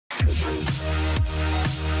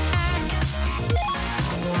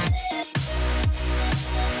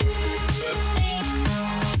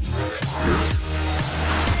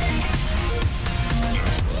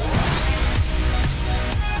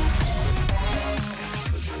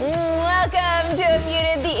Welcome to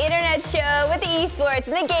Unmuted, the internet show with the esports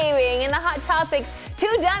and the gaming and the hot topics. Two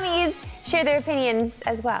dummies share their opinions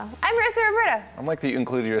as well. I'm Marissa Roberto. I'm like that you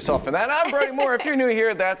included yourself in that. I'm Brody Moore. If you're new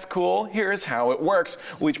here, that's cool. Here's how it works.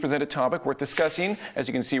 We'll each present a topic worth discussing. As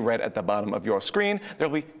you can see right at the bottom of your screen,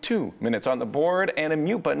 there'll be 2 minutes on the board and a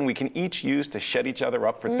mute button we can each use to shut each other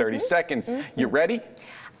up for 30 seconds. You ready?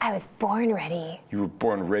 I was born ready. You were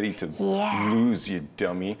born ready to lose, you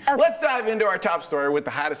dummy. Okay. Let's dive into our top story with the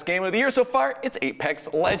hottest game of the year so far. It's Apex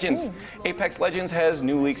Legends. Apex Legends has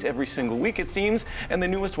new leaks every single week, it seems, and the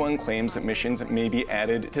newest one claims that missions may be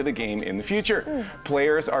added to the game in the future.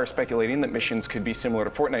 Players are speculating that missions could be similar to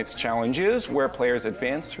Fortnite's challenges, where players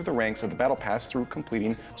advance through the ranks of the battle pass through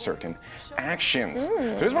completing certain actions. So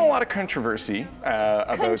there's been a lot of controversy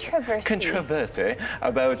about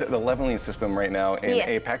the leveling system right now in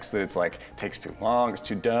Apex. That it's like takes too long, it's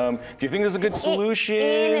too dumb. Do you think there's a good solution?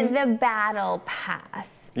 In the battle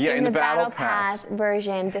pass. Yeah, in the battle pass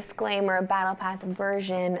version, disclaimer, battle pass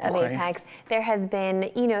version of Apex, there has been,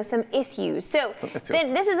 you know, some issues. So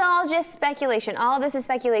this is all just speculation. All of this is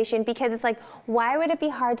speculation because it's like, why would it be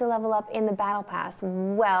hard to level up in the battle pass?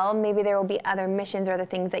 Well, maybe there will be other missions or other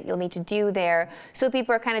things that you'll need to do there. So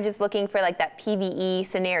people are kind of just looking for like that PvE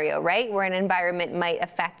scenario, right? Where an environment might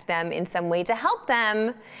affect them in some way to help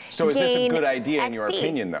them. So is this a good idea in your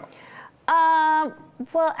opinion, though?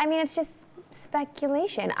 Well, I mean, it's just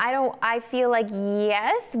speculation. I feel like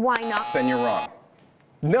yes, why not? Then you're wrong.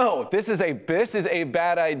 No, this is a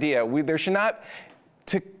bad idea. There should not,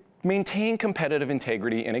 to maintain competitive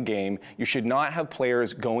integrity in a game, you should not have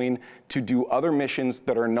players going to do other missions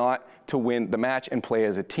that are not to win the match and play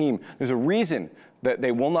as a team. There's a reason that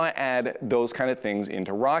they will not add those kind of things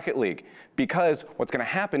into Rocket League, because what's going to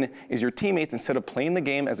happen is your teammates, instead of playing the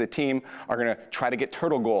game as a team, are going to try to get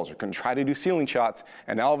turtle goals, or going to try to do ceiling shots,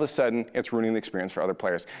 and all of a sudden it's ruining the experience for other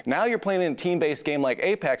players. Now you're playing in a team-based game like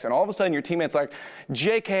Apex, and all of a sudden your teammate's like,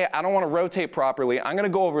 JK, I don't want to rotate properly, I'm going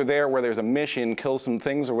to go over there where there's a mission, kill some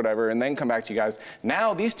things or whatever, and then come back to you guys.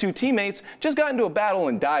 Now these two teammates just got into a battle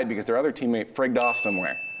and died because their other teammate frigged off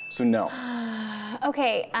somewhere. So no.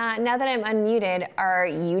 Okay, now that I'm unmuted, are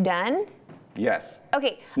you done? Yes.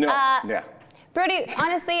 Okay. No. Yeah. Brody,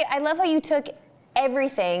 honestly, I love how you took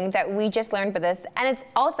everything that we just learned for this, and it's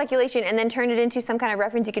all speculation, and then turned it into some kind of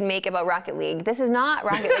reference you can make about Rocket League. This is not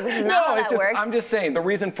Rocket League. This is not how that works. I'm just saying, the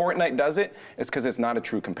reason Fortnite does it is because it's not a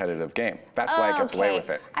true competitive game. That's why it gets away with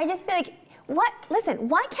it. I just feel like, listen,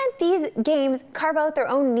 why can't these games carve out their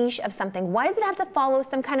own niche of something? Why does it have to follow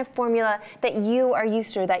some kind of formula that you are used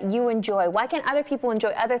to, that you enjoy? Why can't other people enjoy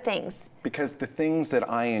other things? Because the things that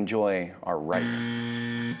I enjoy are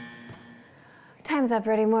right. Time's up,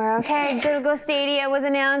 Brody Moore. Okay, Google Stadia was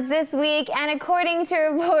announced this week, and according to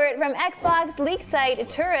a report from Xbox leak site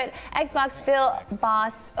Turret, Xbox Phil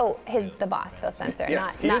Spencer,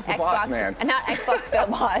 yes, not the Xbox, boss man. Not Xbox Phil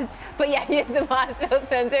Boss, but yeah, he is the boss. Phil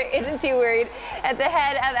Spencer isn't too worried. At the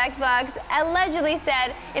head of Xbox allegedly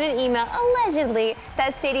said in an email,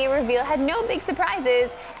 that Stadia reveal had no big surprises,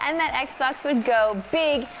 and that Xbox would go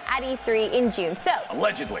big at E3 in June. So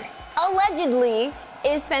allegedly,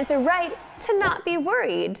 is Spencer right to not be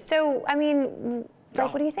worried? So, I mean,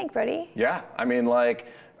 like, what do you think, Brody? Yeah, I mean, like,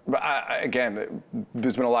 again,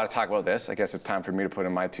 there's been a lot of talk about this. I guess it's time for me to put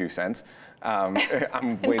in my 2 cents. I'm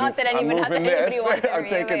waiting. I'm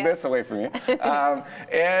taking this away from you.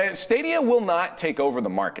 Stadia will not take over the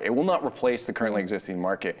market. It will not replace the currently existing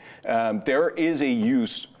market. There is a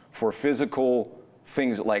use for physical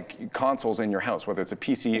things like consoles in your house, whether it's a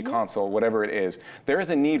PC, a console, whatever it is. There is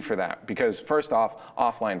a need for that because, first off,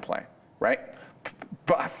 offline play, right?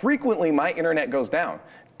 But frequently my internet goes down.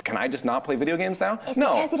 Can I just not play video games now? It's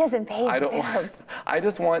because he doesn't pay. I don't want. I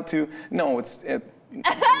just want to. No, That's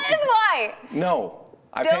why. No,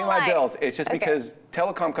 I pay my bills. It's just because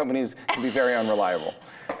telecom companies can be very unreliable.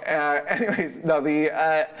 Anyways, no,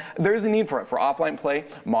 there's a need for it, for offline play.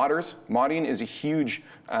 Modding is a huge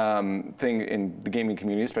thing in the gaming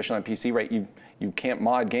community, especially on PC, right? You can't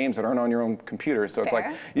mod games that aren't on your own computer. So it's like,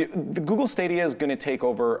 the Google Stadia is going to take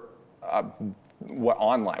over what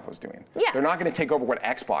OnLive was doing. Yeah. They're not going to take over what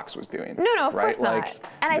Xbox was doing. No, of course not.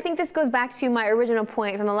 And I think this goes back to my original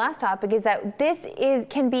point from the last topic, is that this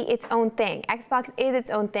can be its own thing. Xbox is its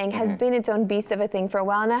own thing, has been its own beast of a thing for a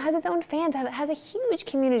while, and that has its own fans. It has a huge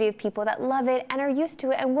community of people that love it and are used to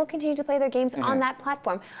it and will continue to play their games on that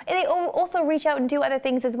platform. And they also reach out and do other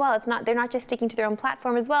things as well. They're not just sticking to their own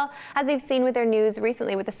platform as well, as we've seen with their news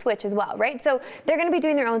recently with the Switch as well, right? So they're going to be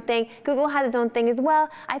doing their own thing. Google has its own thing as well.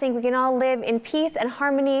 I think we can all live in peace and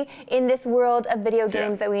harmony in this world of video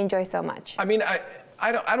games that we enjoy so much. I mean,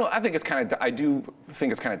 I think it's kind of, I do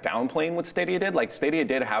think it's kind of downplaying what Stadia did. Like, Stadia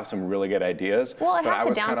did have some really good ideas. Well, it but has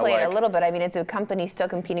to downplay it a little bit. I mean, it's a company still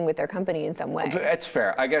competing with their company in some way. It's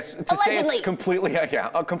fair. I guess to Allegedly. say it's completely,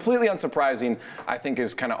 completely unsurprising, I think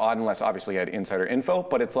is kind of odd unless obviously he had insider info,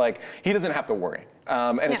 but it's like, he doesn't have to worry.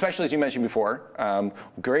 And especially as you mentioned before,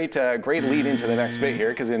 great lead into the next bit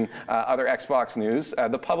here, because in other Xbox news,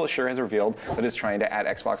 the publisher has revealed that it's trying to add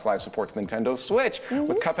Xbox Live support to Nintendo Switch.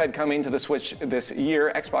 With Cuphead coming to the Switch this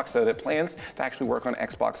year, Xbox said it plans to actually work on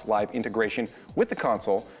Xbox Live integration with the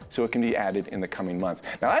console so it can be added in the coming months.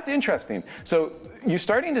 Now that's interesting. So you're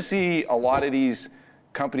starting to see a lot of these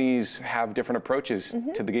companies have different approaches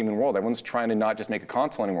to the gaming world. Everyone's trying to not just make a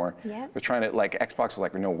console anymore. They're trying to, like, Xbox is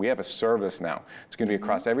like, no, we have a service now. It's going to be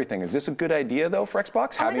across everything. Is this a good idea, though, for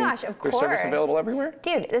Xbox? Oh my gosh, of course. Their service available everywhere?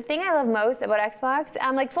 Dude, the thing I love most about Xbox,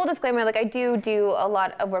 like, full disclaimer, like, I do a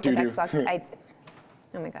lot of work with Xbox.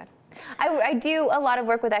 Oh my God. I do a lot of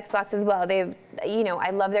work with Xbox as well. They've, you know, I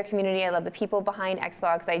love their community. I love the people behind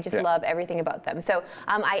Xbox. I just love everything about them. So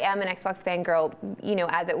I am an Xbox fangirl, you know,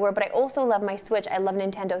 as it were. But I also love my Switch. I love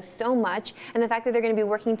Nintendo so much, and the fact that they're going to be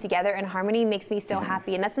working together in harmony makes me so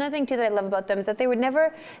happy. And that's another thing too that I love about them is that they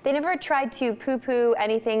never tried to poo-poo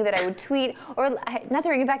anything that I would tweet, or not to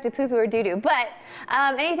bring it back to poo-poo or doo-doo, but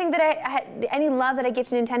anything that any love that I give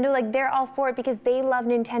to Nintendo, like, they're all for it because they love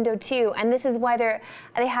Nintendo too. And this is why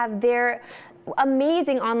they have their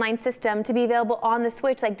amazing online system to be available on the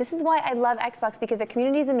Switch. Like, this is why I love Xbox, because their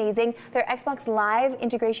community is amazing, their Xbox Live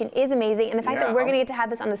integration is amazing, and the fact that we're going to get to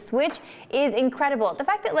have this on the Switch is incredible. The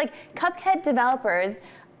fact that, like, Cuphead developers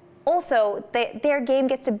also, their game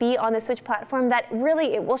gets to be on the Switch platform, that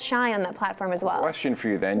really, it will shine on that platform as well. Question for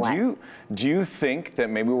you then. What? Do you think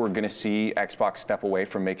that maybe we're going to see Xbox step away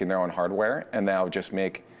from making their own hardware and now just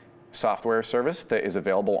make software service that is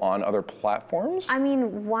available on other platforms? I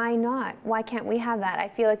mean, why not? Why can't we have that? I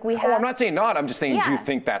feel like we have... Oh, I'm not saying not. I'm just saying, do you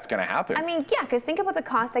think that's going to happen? I mean, yeah, because think about the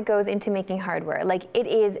cost that goes into making hardware. Like, it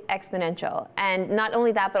is exponential. And not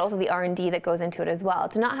only that, but also the R&D that goes into it as well.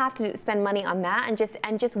 To not have to spend money on that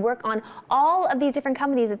and just work on all of these different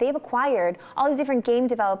companies that they've acquired, all these different game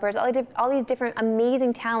developers, all these different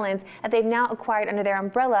amazing talents that they've now acquired under their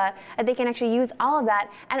umbrella, that they can actually use all of that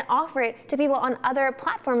and offer it to people on other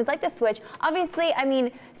platforms like the Switch. Obviously, I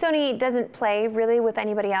mean, Sony doesn't play really with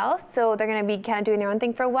anybody else, so they're going to be kind of doing their own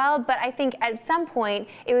thing for a while. But I think at some point,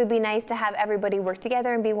 it would be nice to have everybody work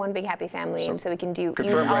together and be one big happy family, and so we can use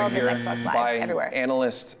all of this Xbox Live everywhere.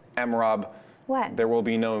 Analyst MRob, what? There will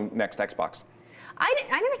be no next Xbox. I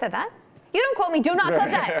never said that. You don't quote me. Do not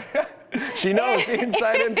quote that. She knows the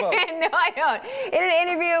inside info. No, I don't. In an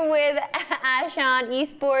interview with Action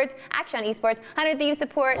Esports, 100 Thieves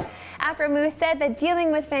support, Aphromoo said that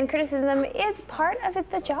dealing with fan criticism is part of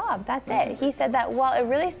the job. That's it. He said that while it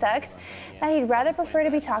really sucks, that he'd rather prefer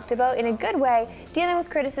to be talked about in a good way, dealing with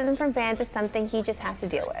criticism from fans is something he just has to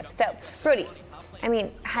deal with. So, Brody, I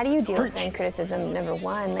mean, how do you deal with fan criticism, number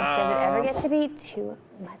one? Like, does it ever get to be too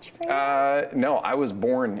much for you? No, I was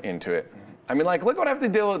born into it. I mean, like, look what I have to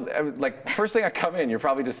deal with. Like, first thing I come in, you're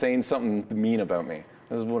probably just saying something mean about me.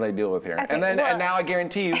 This is what I deal with here. Okay, and now I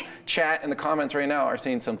guarantee you, chat in the comments right now are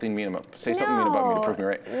saying something mean about something mean about me to prove me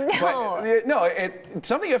right. No. But no, it's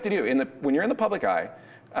something you have to do. When you're in the public eye,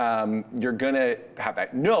 you're gonna have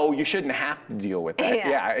that. No, you shouldn't have to deal with that.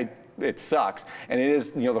 Yeah, it sucks. And it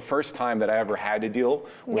is, you know, the first time that I ever had to deal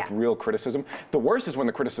with real criticism. The worst is when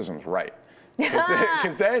the criticism's right.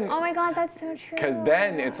 Because then, oh my God, that's so true. Because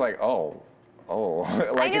then it's like,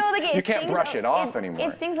 like, I know, like, you can't brush it off anymore.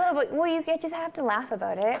 It stings a little bit. Well, you just have to laugh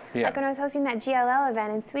about it. Yeah. Like when I was hosting that GLL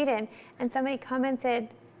event in Sweden, and somebody commented,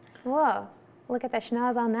 "Whoa, look at the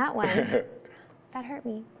schnoz on that one." That hurt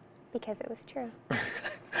me because it was true.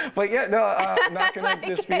 But yeah, no, I'm not going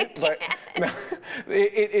to dispute. But no,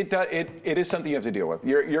 it is something you have to deal with.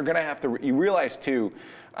 You're going to have to. You realize too,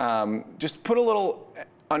 just put a little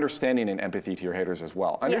understanding and empathy to your haters as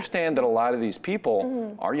well. Understand that a lot of these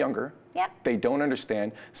people are younger. Yep. They don't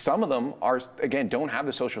understand. Some of them don't have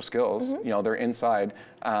the social skills. You know, they're inside,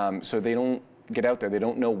 so they don't get out there. They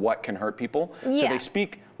don't know what can hurt people. So they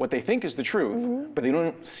speak what they think is the truth, but they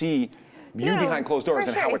don't see you behind closed doors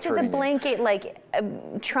and how it's hurting. It's just a blanket, like,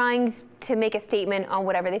 trying to make a statement on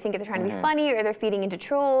whatever they think they're trying to be funny, or they're feeding into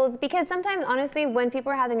trolls. Because sometimes, honestly, when people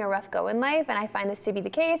are having a rough go in life, and I find this to be the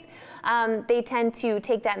case, they tend to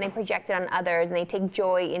take that and they project it on others, and they take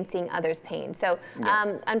joy in seeing others' pain. So,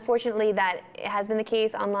 unfortunately, that has been the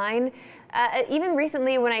case online. Even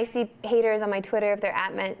recently when I see haters on my Twitter, if they're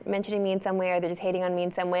mentioning me in some way or they're just hating on me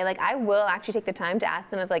in some way, like I will actually take the time to ask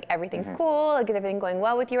them if like everything's cool, like is everything going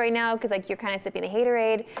well with you right now? Because like you're kind of sipping the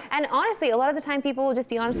haterade. And honestly, a lot of the time people will just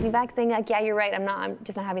be honest with me back saying like, yeah, you're right, I'm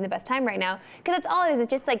just not having the best time right now. Because that's all it is. It's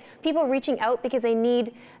just like people reaching out because they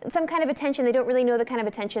need some kind of attention. They don't really know the kind of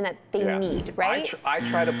attention that they need, right? I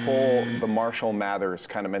try to pull the Marshall Mathers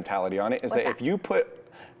kind of mentality on it. Is that if you put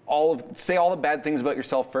say all the bad things about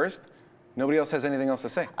yourself first, nobody else has anything else to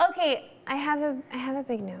say. Okay, I have a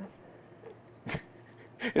big nose.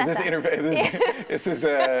 Is this an intervention?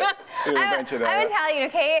 I'm Italian,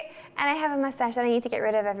 okay? And I have a mustache that I need to get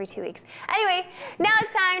rid of every 2 weeks. Anyway, now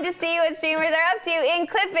it's time to see what streamers are up to in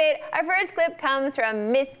Clip It. Our first clip comes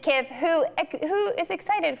from Miss Kiff, who is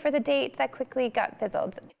excited for the date that quickly got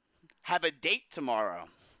fizzled. Have a date tomorrow.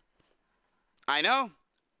 I know.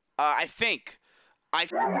 I think.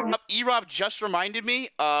 E-Rob just reminded me.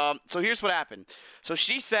 So here's what happened. So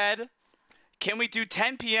she said, can we do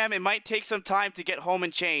 10 p.m.? It might take some time to get home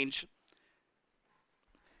and change.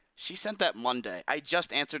 She sent that Monday. I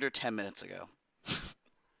just answered her 10 minutes ago.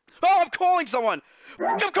 Oh, I'm calling someone.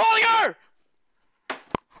 I'm calling her.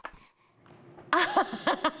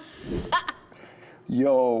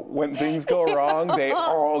 Yo, when things go wrong, they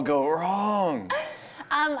all go wrong.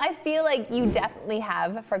 I feel like you definitely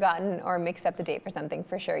have forgotten or mixed up the date for something.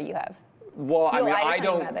 For sure you have. Well, I mean,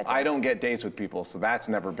 I don't get dates with people, so that's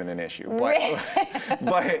never been an issue. But,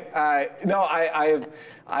 no,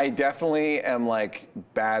 I definitely am like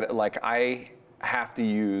bad. Like I have to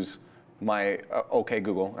use my OK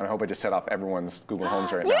Google, and I hope I just set off everyone's Google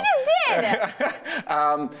Homes right now. You just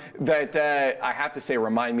did! I have to say,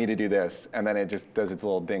 remind me to do this, and then it just does its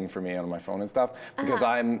little ding for me on my phone and stuff. Because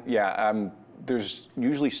there's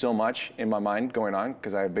usually so much in my mind going on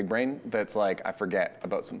because I have a big brain that's like I forget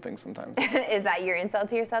about some things sometimes. Is that your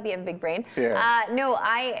insult to yourself? You have a big brain? Yeah. No,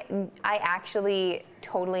 I actually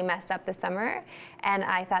totally messed up this summer, and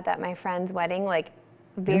I thought that my friend's wedding, like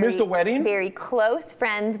you missed a wedding? Very close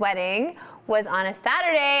friend's wedding was on a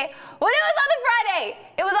Saturday when it was on the Friday.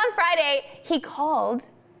 It was on Friday. He called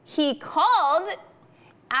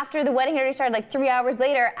after the wedding had already started, like 3 hours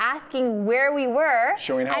later, asking where we were.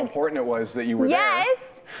 Showing how important it was that you were there. Yes.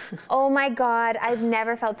 Oh my God, I've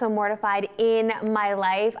never felt so mortified in my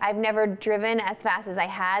life. I've never driven as fast as I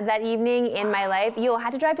had that evening in my life. Yo, I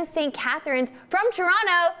had to drive to St. Catharines from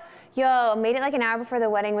Toronto. Yo, made it like an hour before the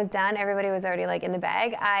wedding was done. Everybody was already like in the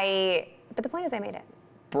bag. But the point is I made it.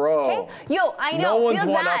 Bro. Okay? Yo, I know. No one's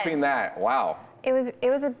one-upping that. Wow. It was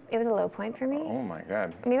a low point for me. Oh my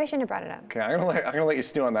God. Maybe I shouldn't have brought it up. Okay, I'm gonna let you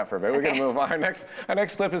stew on that for a bit. We're gonna move on. Our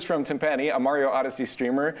next clip is from Timpani, a Mario Odyssey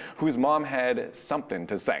streamer whose mom had something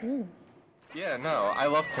to say. Yeah, no, I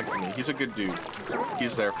love Timpani. He's a good dude.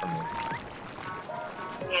 He's there for me.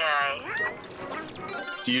 Yeah.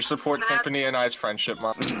 Do you support Timpani and I's friendship,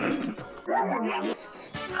 Mom? Can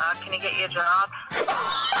he get you a job?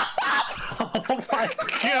 Oh my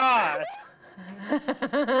God!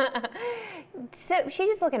 So she's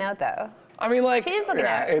just looking out though. I mean, like, she's just looking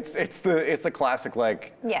out. It's the classic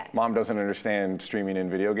like, yeah. Mom doesn't understand streaming in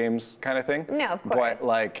video games kind of thing. No, of course. But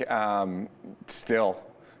like, still,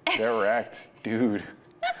 they're wrecked, dude.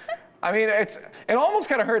 I mean, it almost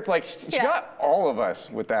kind of hurts. Like, she got all of us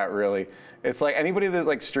with that, really. It's like anybody that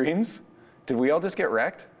like streams, did we all just get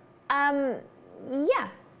wrecked? Yeah,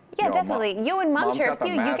 Yo, definitely. You and Mom chirps,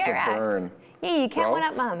 you get wrecked. Burn. Yeah, you can't one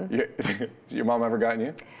up Mom. Your mom ever gotten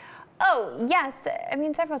you? Oh, yes. I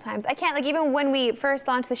mean, several times. I can't, like, even when we first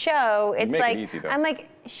launched the show, it's make like, it easy, though. I'm like,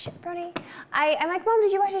 shit, Brody. I'm like, Mom,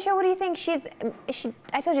 did you watch the show? What do you think?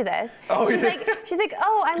 I told you this. Oh, she's like,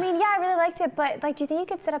 oh, I mean, yeah, I really liked it, but, like, do you think you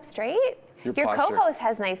could sit up straight? Your co-host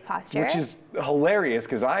has nice posture. Which is hilarious,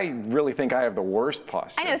 because I really think I have the worst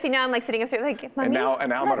posture. I know, see, now I'm, like, sitting up straight, like, Mommy. And now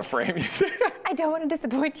I'm out of frame. I don't want to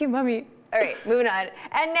disappoint you, Mommy. All right, moving on.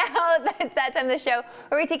 And now it's that time of the show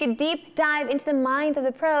where we take a deep dive into the minds of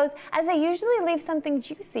the pros, as they usually leave something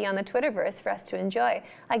juicy on the Twitterverse for us to enjoy.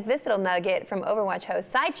 Like this little nugget from Overwatch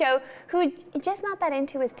host Sideshow, who just not that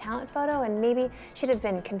into his talent photo and maybe should have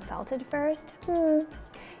been consulted first. You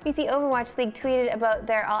see, Overwatch League tweeted about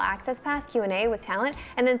their All Access Pass Q&A with talent,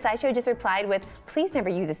 and then Sideshow just replied with, please never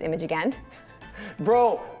use this image again.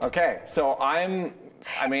 Bro, okay, so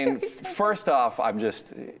I mean, first off, I'm just,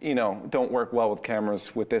 don't work well with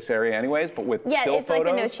cameras with this area anyways, but with still photos. Yeah, it's like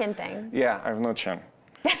the no chin thing. Yeah, I have no chin.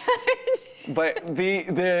 But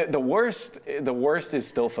the worst is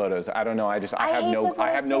still photos. I don't know. I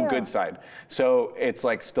have no good side. So it's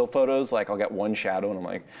like still photos. Like I'll get one shadow and I'm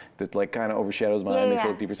like, that like kind of overshadows my eye, makes it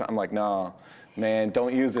look deeper. So I'm like, no. Man,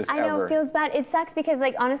 don't use this I know, ever. it feels bad. It sucks because,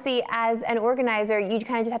 like, honestly, as an organizer, you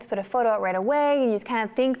kind of just have to put a photo out right away, and you just kind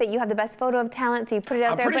of think that you have the best photo of talent, so you put it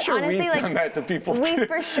out there. I'm pretty sure honestly, we've done that to people we too.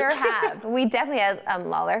 for sure have. We definitely have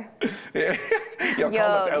Lawler. Yo, call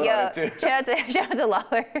us out on it too. Shout out to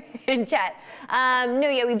Lawler in chat. No,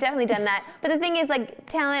 yeah, we've definitely done that. But the thing is, like,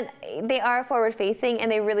 talent, they are forward-facing, and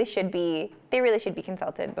they really should be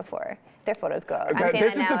consulted before their photos go out.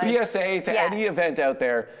 This is the PSA to any event out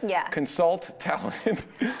there. Yeah. Consult talent.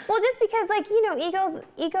 Well, just because, like, you know,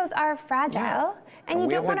 egos are fragile, and you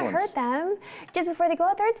don't want to hurt them just before they go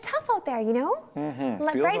out there. It's tough out there, you know?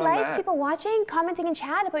 Like, Feels bright on lights, that. people watching, commenting in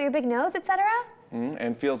chat about your big nose, etc.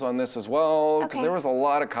 And feels on this as well, because Okay. there was a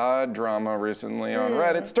lot of COD drama recently on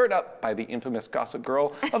Reddit, stirred up by the infamous gossip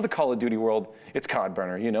girl of the Call of Duty world. It's COD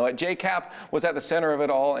burner, you know it. JCap was at the center of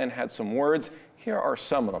it all and had some words. Here are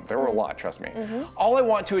some of them. There were a lot, trust me. All I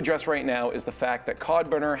want to address right now is the fact that COD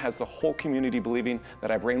burner has the whole community believing that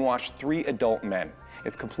I brainwashed 3 adult men.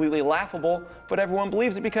 It's completely laughable, but everyone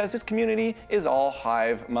believes it because this community is all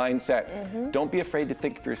hive mindset. Don't be afraid to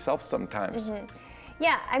think for yourself sometimes.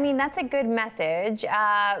 Yeah, I mean, that's a good message.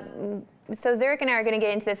 So Zurich and I are going to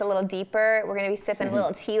get into this a little deeper. We're going to be sipping a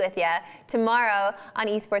little tea with you tomorrow on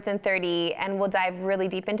Esports in 30, and we'll dive really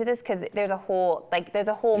deep into this because there's a whole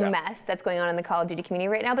mess that's going on in the Call of Duty community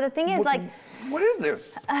right now. But the thing is, what is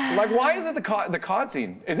this? Like, why is it the COD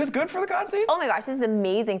scene? Is this good for the COD scene? oh my gosh, this is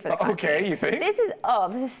amazing for the COD scene. Okay, you think? This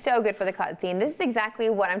is so good for the COD scene. This is exactly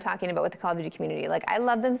what I'm talking about with the Call of Duty community. Like, I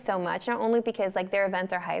love them so much, not only because, like, their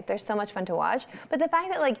events are hype, they're so much fun to watch, but the fact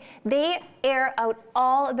that, like, they air out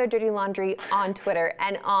all of their dirty laundry on Twitter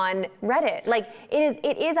and on Reddit. Like, it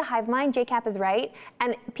is a hive mind. JCap is right,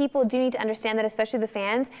 and people do need to understand that, especially the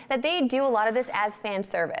fans, that they do a lot of this as fan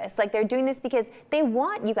service. Like, they're doing this because they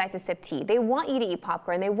want you guys to sip tea. They want you to eat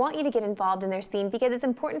popcorn. They want you to get involved in their scene because it's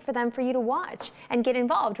important for them for you to watch and get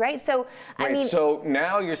involved, right? So, Wait, I mean, so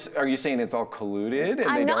now are you saying it's all colluded and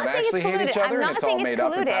I'm they not don't saying it's actually hate each colluded. other I'm and not it's all saying it's made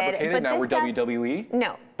up and colluded, fabricated? but Now we're this stuff- WWE?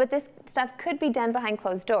 No, but this stuff could be done behind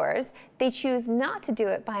closed doors. They choose not to do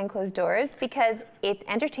it behind closed doors because it's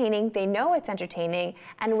entertaining, they know it's entertaining,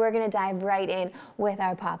 and we're gonna dive right in with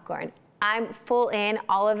our popcorn. I'm full in,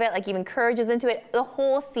 all of it, like even Courage was into it. The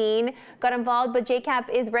whole scene got involved, but JCap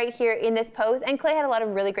is right here in this post, and Clay had a lot of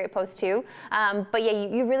really great posts too. But yeah,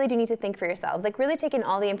 you really do need to think for yourselves. Like, really take in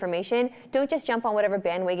all the information. Don't just jump on whatever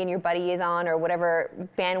bandwagon your buddy is on or whatever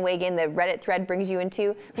bandwagon the Reddit thread brings you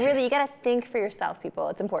into. Really, you gotta think for yourself, people.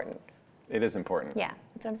 It's important. It is important. Yeah,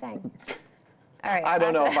 that's what I'm saying. All right. I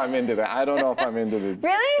don't know if I'm into that. I don't know if I'm into the...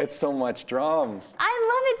 Really? It's so much drums. I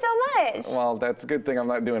love it so much. Well, that's a good thing I'm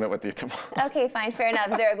not doing it with you tomorrow. Okay, fine, fair enough,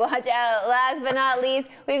 Zurich. Watch out. Last but not least,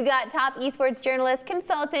 we've got top esports journalist,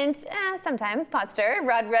 consultant, sometimes potster,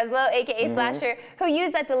 Rod Reslow, aka Slasher, who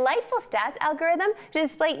used that delightful stats algorithm to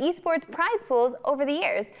display esports prize pools over the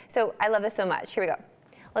years. So I love this so much. Here we go.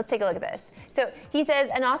 Let's take a look at this. So he says,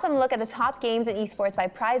 an awesome look at the top games in esports by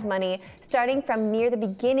prize money, starting from near the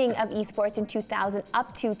beginning of esports in 2000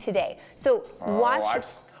 up to today. So watch.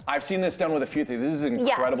 I've seen this done with a few things. This is an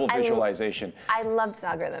incredible visualization. I love this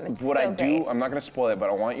algorithm. It's What so I great. do, I'm not going to spoil it, but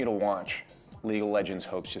I want you to watch League of Legends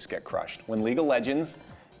hopes just get crushed. When League of Legends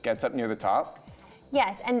gets up near the top,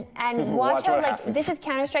 Yes, and watch how, like, this is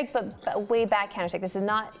Counter-Strike, but way back Counter-Strike. This is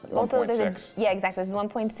not, also there's 1.6. yeah, exactly, this is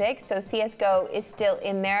 1.6, so CSGO is still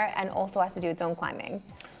in there and also has to do its own climbing.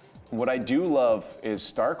 what I do love is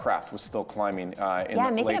StarCraft was still climbing in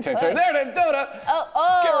the late 10th. push. There it is, Dota!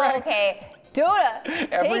 Oh, okay. Dota,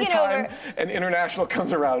 Every taking time over. an international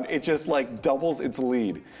comes around, it just like doubles its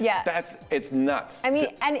lead. Yeah. It's nuts. I mean,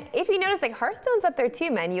 and if you notice, like, Hearthstone's up there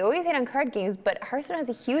too, man. You always hate on card games, but Hearthstone has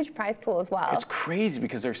a huge prize pool as well. It's crazy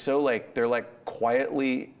because they're so they're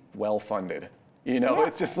quietly well-funded. You know, Yeah.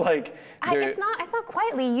 it's just like It's not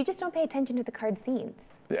quietly. You just don't pay attention to the card scenes.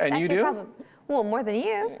 And That's you your do? problem. Well, more than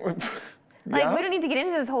you. Like, Yeah? we don't need to get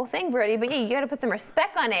into this whole thing, Brody, but yeah, you gotta put some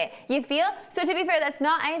respect on it. You feel? So to be fair, that's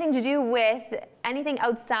not anything to do with anything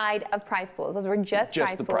outside of prize pools. Those were just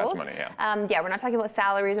prize the pools. prize money, yeah. Yeah, we're not talking about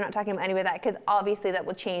salaries, we're not talking about any of that, because obviously that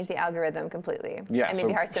will change the algorithm completely. Yeah, And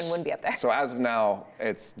maybe Hearthstone wouldn't be up there. So as of now,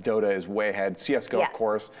 Dota is way ahead. CSGO, Yeah. of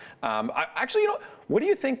course. Actually, what do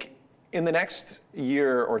you think in the next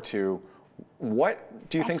year or two, what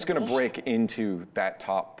do you think is going to break into that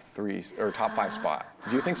top 3 or top 5 spot?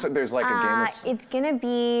 Do you think there's like a game that's... It's gonna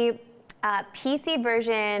be PC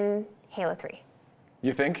version Halo 3.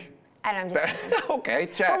 You think? I don't know, I'm just saying. Okay,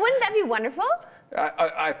 chat. But wouldn't that be wonderful?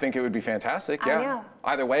 I think it would be fantastic, yeah. I know.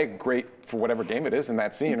 Either way, great for whatever game it is in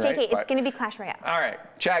that scene, right? JK, it's going to be Clash Royale. All right,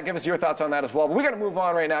 chat, give us your thoughts on that as well. But we're going to move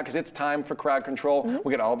on right now because it's time for crowd control.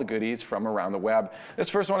 We get all the goodies from around the web. This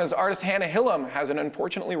first one is artist Hannah Hillam has an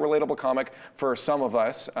unfortunately relatable comic for some of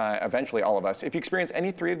us, eventually all of us. If you experience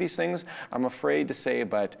any 3 of these things, I'm afraid to say,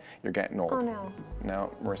 but you're getting old. Oh, no. Now,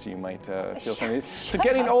 Marissa, you might feel some of these. So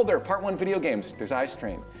getting older, part 1 video games, there's eye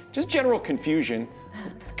strain. Just general confusion,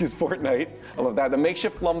 because Fortnite, I love that. The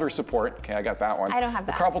makeshift lumbar support, okay, I got that one. I don't have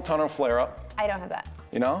that. The carpal tunnel flare-up. I don't have that.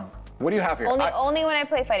 You know? What do you have here? Only when I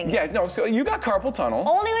play fighting games. Yeah, no, so you got carpal tunnel.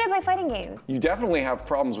 Only when I play fighting games. You definitely have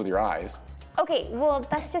problems with your eyes. Okay, well,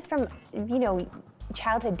 that's just from, you know,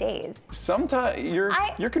 childhood days. Sometimes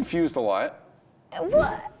you're confused a lot.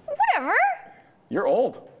 Whatever. You're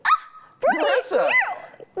old. Brody, Marissa,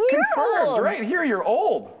 you're confirmed old. right here, you're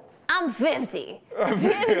old. I'm 50.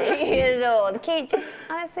 50 years old. Okay, just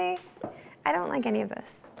honestly, I don't like any of this.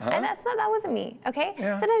 And that wasn't me, okay?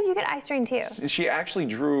 Yeah. Sometimes you get eye strain too. She actually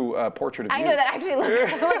drew a portrait of you. I know that actually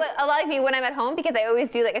looks a lot like me when I'm at home because I always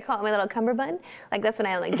do, like, I call it my little cummerbund. Like, that's when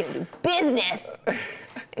I, like, get into business.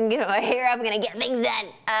 And, you know, my hair up, I'm gonna get things done.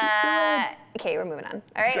 Okay, we're moving on,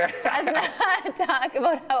 all right? Let's not talk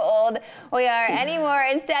about how old we are anymore.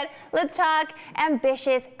 Instead, let's talk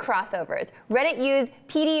ambitious crossovers. Reddit user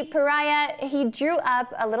PD Pariah, he drew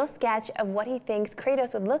up a little sketch of what he thinks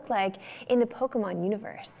Kratos would look like in the Pokemon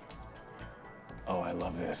universe. Oh, I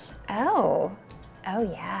love this. Oh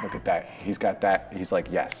yeah. Look at that. He's got that. He's like,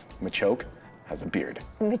 yes, Machoke has a beard.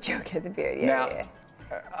 Machoke has a beard, yeah.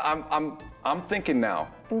 Now, I'm thinking now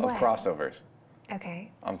of crossovers.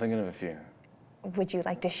 Okay. I'm thinking of a few. Would you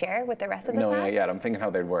like to share with the rest of the No, class? not yet. I'm thinking how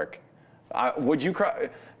they'd work. Would you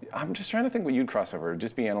I'm just trying to think what you'd cross over. It'd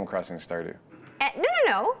just be Animal Crossing and Stardew.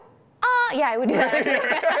 No. Yeah, I would do that.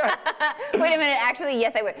 Wait a minute. Actually,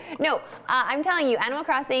 yes, I would. No, I'm telling you, Animal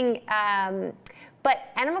Crossing, but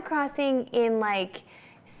Animal Crossing in, like,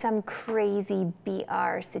 some crazy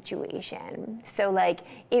BR situation. So, like,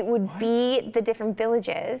 it would be the different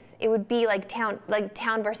villages. It would be like town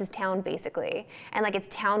versus town, basically, and, like, it's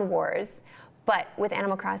town wars, but with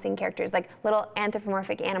Animal Crossing characters, like little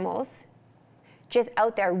anthropomorphic animals, just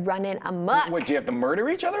out there running amok. What, do you have to murder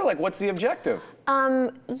each other? Like, what's the objective?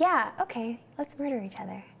 Yeah. Okay. Let's murder each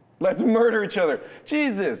other. Let's murder each other.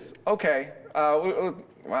 Jesus. Okay. Wow.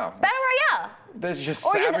 Battle Royale. There's just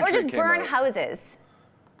Or savagery just came burn out. houses.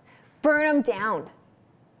 Burn them down.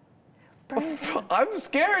 Burn them down. I'm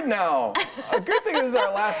scared now. A good thing this is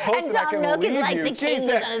our last post and I can Nook leave is like you. the king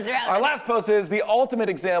Jesus. on his throne. Our last post is the ultimate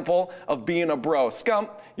example of being a bro. Scump,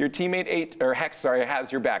 your teammate Hex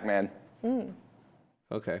has your back, man.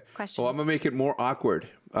 Okay. Questions? Well, I'm gonna make it more awkward.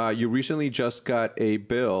 You recently just got a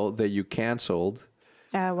bill that you canceled.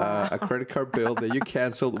 Wow. A credit card bill that you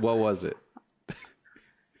canceled. What was it?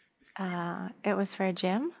 It was for a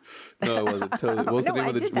gym. No, it wasn't. Totally. What was the No, name of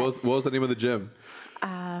I the did that. what was the name of the gym?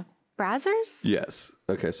 Brazzers? Yes.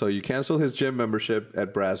 Okay. So you canceled his gym membership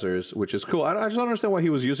at Brazzers, which is cool. I just don't understand why he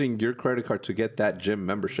was using your credit card to get that gym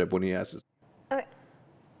membership when he asked us.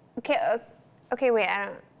 Okay, wait, I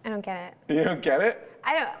don't get it. You don't get it?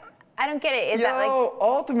 I don't get it. Is that like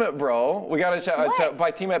ultimate bro. We gotta shout. What?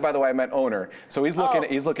 By teammate, by the way, I meant owner. So he's looking.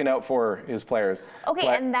 He's looking out for his players. okay?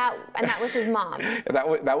 But And that was his mom.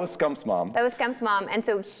 that was Scump's mom. That was Scump's mom, and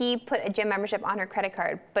so he put a gym membership on her credit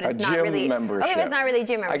card, but it's not gym really membership. Okay, but it's not really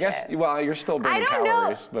gym I membership. guess. Well, you're still burning I don't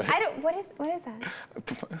calories, know. but What is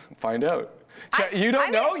that? find out. You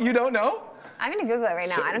don't know? You don't know? I'm gonna Google it right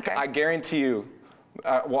now. I don't care. I guarantee you.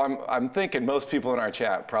 Well, I'm thinking most people in our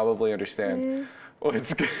chat probably understand.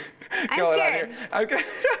 What's going on scared. here? Okay.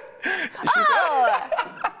 Oh!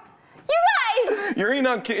 You guys! You're in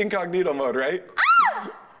incognito mode, right?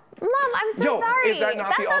 Ah! Mom, I'm so sorry. Is that not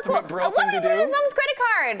That's the not ultimate cool. bro Why thing would to he put do? his mom's credit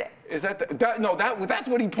card? Is that that's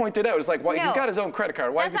what he pointed out. It's like, why No. he's got his own credit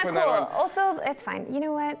card. Why That's is he not putting cool. that on? Also, it's fine. You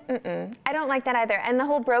know what? I don't like that either. And the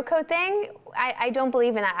whole bro code thing, I don't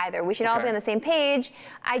believe in that either. We should all be on the same page.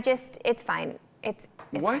 It's fine. It's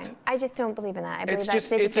What? fine. I just don't believe in that. I believe It's that just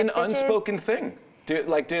stitches it's an get stitches. unspoken thing. Do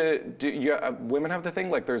women have the thing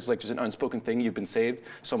like there's like just an unspoken thing you've been saved,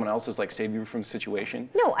 someone else has like saved you from a situation?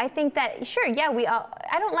 No, I think that sure, yeah,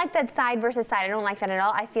 I don't like that side versus side. I don't like that at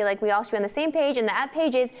all. I feel like we all should be on the same page, and that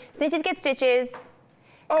page is snitches get stitches.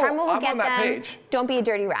 Karma will I'm get on that them. page. Don't be a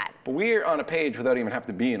dirty rat. But we're on a page without even having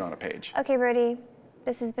to be on a page. Okay, Brody.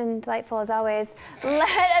 This has been delightful as always. Let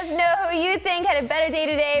us know who you think had a better day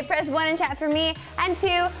today. Press 1 in chat for me, and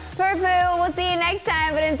 2 for Pooh. We'll see you next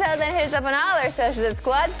time. But until then, hit us up on all our socials at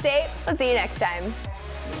Squad State. We'll see you next time.